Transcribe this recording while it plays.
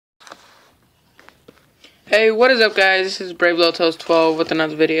Hey, what is up guys? This is Brave Little Toast 12 with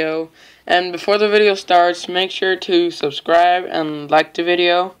another video. And before the video starts, make sure to subscribe and like the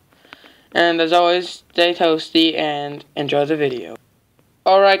video. And as always, stay toasty and enjoy the video.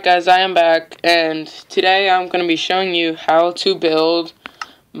 Alright guys, I am back, and today I'm going to be showing you how to build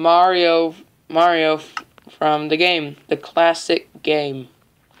Mario from the game, the classic game.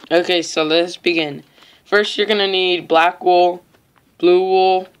 Okay, so let's begin. First, you're going to need black wool, blue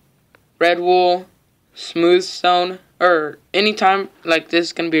wool, red wool, smooth stone, or anytime like this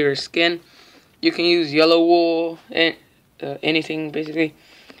is gonna be your skin. You can use yellow wool, anything basically,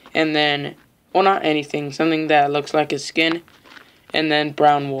 and then, well, not anything, something that looks like a skin, and then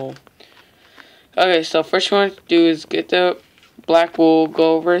brown wool. Okay, so first you want to do is get the black wool,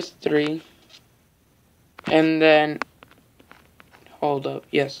 go over 3, and then hold up,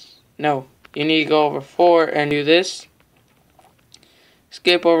 no, you need to go over 4 and do this.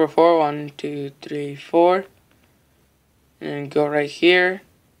 Skip over 4, 1, 2, 3, 4, and go right here,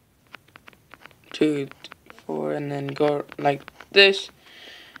 2, 4, and then go like this.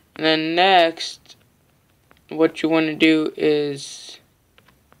 And then next, what you want to do is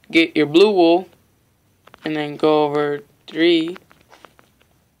get your blue wool, and then go over 3,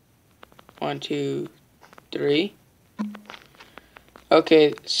 1, 2, 3.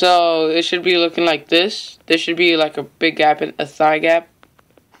 Okay, so it should be looking like this. There should be like a big gap, a thigh gap.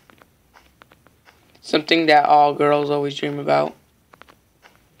 Something that all girls always dream about.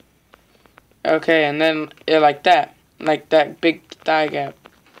 Okay, and then like that big thigh gap.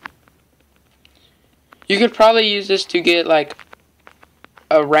 You could probably use this to get like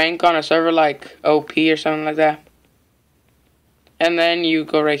a rank on a server like OP or something like that. And then you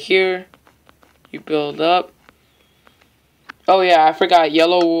go right here, you build up. Oh yeah, I forgot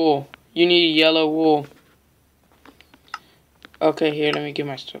yellow wool. You need yellow wool. Okay, here, let me get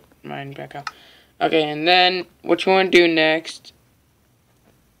mine back out. Okay, and then what you want to do next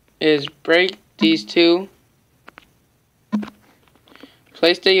is break these two.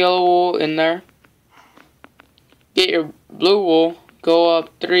 Place the yellow wool in there. Get your blue wool, go up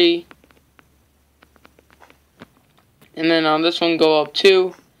 3. And then on this one, go up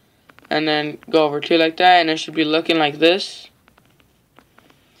 2. And then go over 2 like that, and it should be looking like this.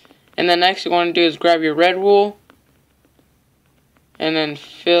 And the next you want to do is grab your red wool. And then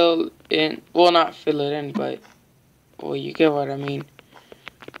fill in, well, not fill it in, but, well, you get what I mean.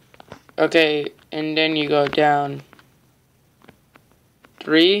 Okay, and then you go down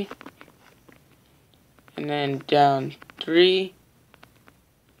 3, and then down 3,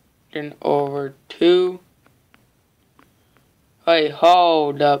 then over 2. Wait,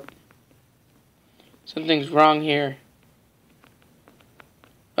 hold up. Something's wrong here.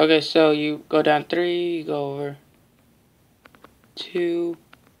 Okay, so you go down 3, you go over 2.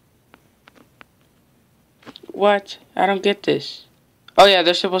 What? I don't get this. Oh yeah,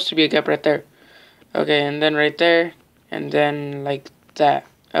 there's supposed to be a gap right there. Okay, and then right there, and then like that.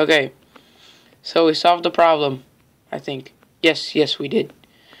 Okay, so we solved the problem, I think. Yes, we did.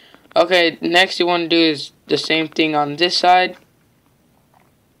 Okay, next you want to do is the same thing on this side.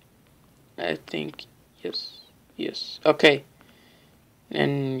 I think, yes. Okay,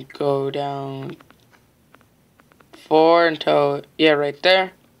 and go down 4 until, yeah, right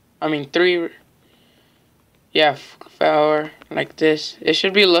there. I mean 3, yeah, 4, like this. It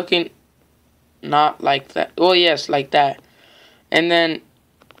should be looking not like that. Well, yes, like that. And then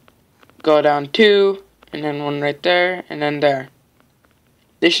go down 2, and then 1 right there, and then there.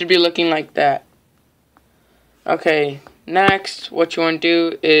 They should be looking like that. Okay, next, what you want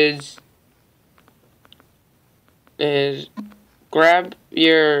to do is grab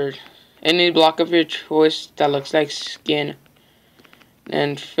any block of your choice that looks like skin,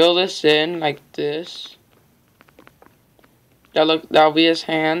 and fill this in like this. That'll be his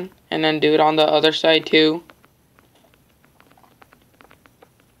hand, and then do it on the other side too.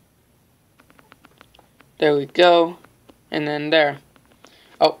 There we go, and then there.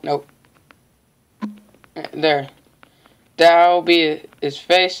 Oh no, there. That'll be his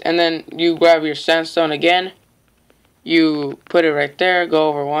face, and then you grab your sandstone again. You put it right there. Go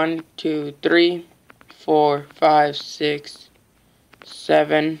over 1, 2, 3, 4, 5, 6,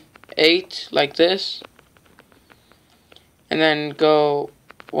 7, 8, like this. And then go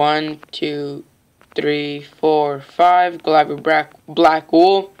 1, 2, 3, 4, 5. Grab your black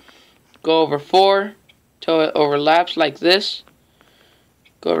wool. Go over 4 till it overlaps like this.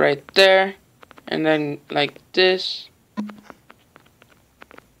 Go right there, and then like this.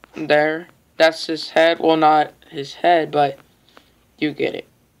 There. That's his head. Well, not his head, but you get it.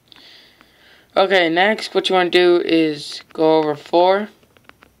 Okay, next what you want to do is go over 4,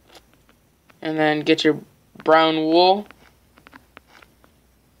 and then get your brown wool.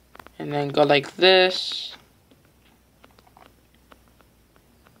 And then go like this.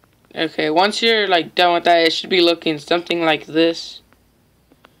 Okay, once you're like done with that, it should be looking something like this.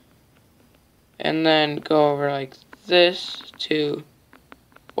 And then go over like this to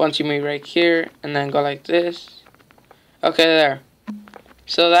once you move right here, and then go like this. Okay, there.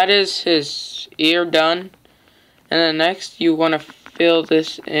 So that is his ear done. And then next you want to fill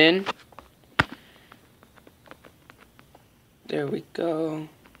this in. There we go.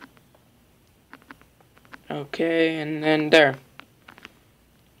 Okay, and then there.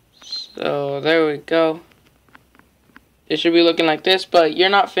 So there we go. It should be looking like this, but you're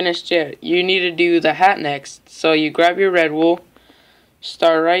not finished yet. You need to do the hat next. So you grab your red wool,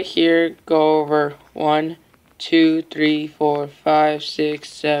 start right here, go over 1, 2, 3, 4, 5, 6,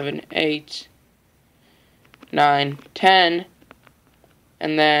 7, 8, 9, 10,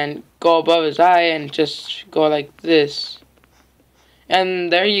 and then go above his eye and just go like this.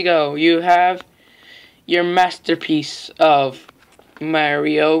 And there you go. You have your masterpiece of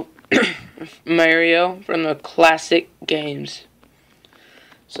Mario Mario from the classic games.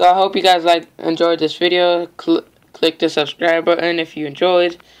 So I hope you guys enjoyed this video. Click the subscribe button if you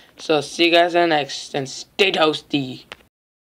enjoyed. So see you guys in the next, and stay toasty.